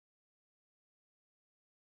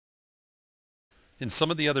In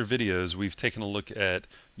some of the other videos, we've taken a look at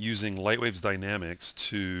using LightWave's dynamics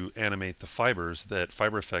to animate the fibers that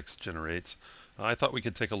Fiber Effects generates. I thought we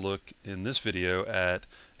could take a look in this video at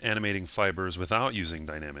animating fibers without using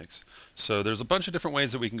dynamics. So there's a bunch of different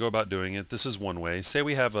ways that we can go about doing it. This is one way. Say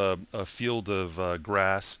we have a field of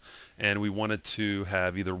grass and we wanted to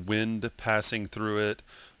have either wind passing through it,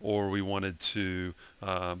 or we wanted to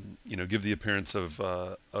give the appearance of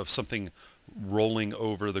something rolling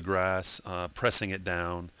over the grass, pressing it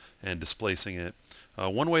down and displacing it.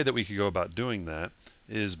 One way that we could go about doing that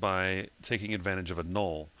is by taking advantage of a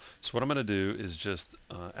null. So what I'm going to do is just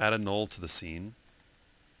add a null to the scene.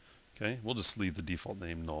 Okay, we'll just leave the default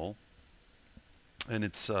name null, and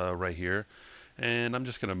it's right here, and I'm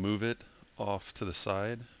just going to move it off to the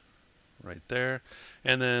side right there,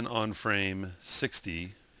 and then on frame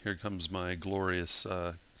 60 here comes my glorious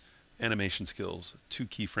animation skills, 2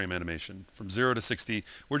 keyframe animation. From 0 to 60,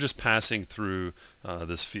 we're just passing through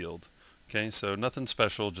this field. Okay, so nothing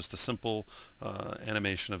special, just a simple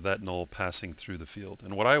animation of that null passing through the field.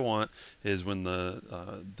 And what I want is when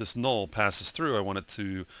this null passes through, I want it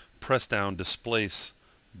to press down, displace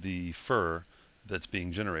the fur that's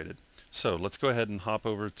being generated. So let's go ahead and hop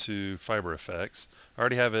over to Fiber Effects. I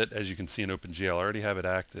already have it, as you can see in OpenGL, I already have it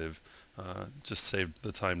active. Just saved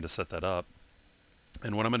the time to set that up.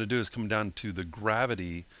 And what I'm going to do is come down to the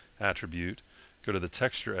gravity attribute, go to the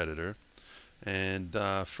texture editor, and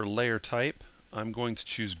for layer type, I'm going to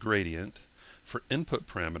choose gradient. For input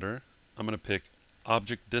parameter, I'm going to pick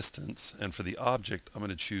object distance, and for the object, I'm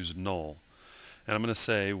going to choose null. And I'm going to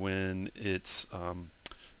say when it's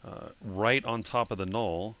right on top of the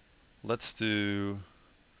null, let's try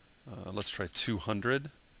 200.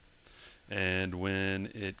 And when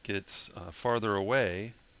it gets farther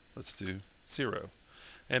away, let's do 0.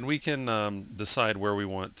 And we can decide where we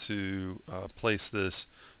want to place this.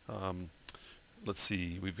 Let's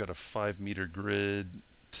see, we've got a 5-meter grid,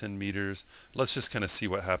 10 meters. Let's just kind of see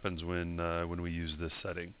what happens when we use this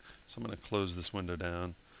setting. So I'm going to close this window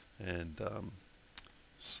down and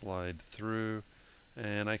slide through,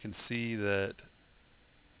 and I can see that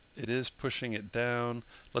it is pushing it down.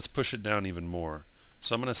 Let's push it down even more.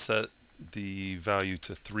 So I'm going to set the value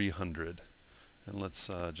to 300, and let's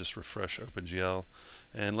just refresh OpenGL,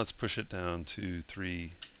 and let's push it down to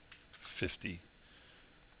 350.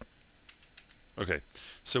 Okay,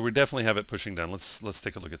 so we definitely have it pushing down. Let's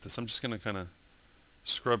take a look at this. I'm just going to kind of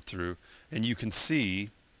scrub through, and you can see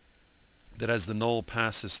that as the null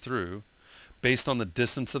passes through, based on the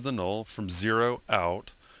distance of the null from 0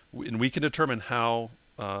 out, and we can determine how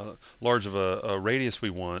large of a radius we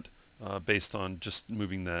want based on just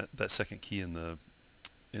moving that second key in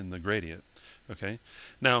the gradient. Okay,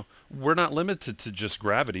 now we're not limited to just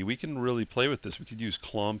gravity. We can really play with this. We could use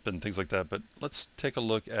clump and things like that, but let's take a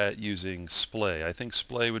look at using splay. I think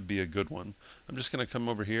splay would be a good one. I'm just going to come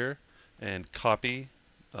over here and copy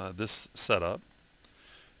this setup,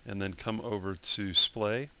 and then come over to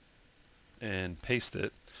splay and paste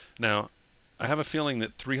it. Now I have a feeling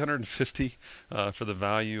that 350 for the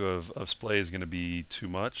value of splay is going to be too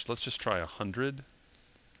much. Let's just try 100.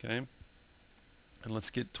 Okay, and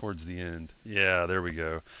let's get towards the end. Yeah, there we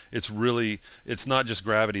go. It's not just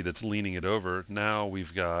gravity that's leaning it over. Now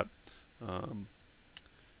we've got some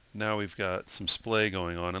splay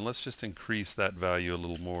going on, and let's just increase that value a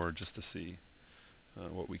little more just to see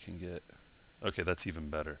what we can get. Okay, that's even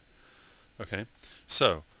better. Okay,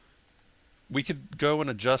 so we could go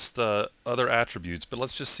and adjust other attributes, but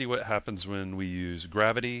let's just see what happens when we use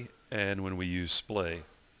gravity and when we use splay.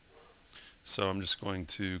 So I'm just going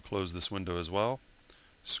to close this window as well,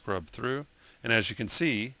 scrub through, and as you can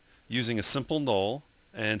see, using a simple null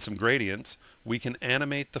and some gradients, we can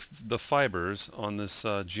animate the fibers on this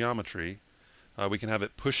geometry. We can have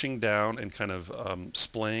it pushing down and kind of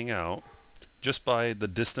splaying out just by the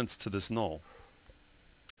distance to this null.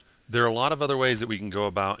 There are a lot of other ways that we can go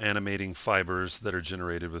about animating fibers that are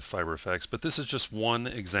generated with Fiber Effects, but this is just one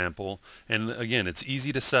example, and again, it's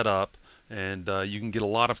easy to set up, and you can get a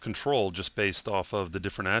lot of control just based off of the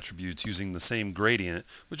different attributes using the same gradient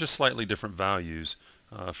with just slightly different values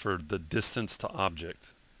for the distance to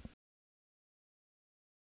object.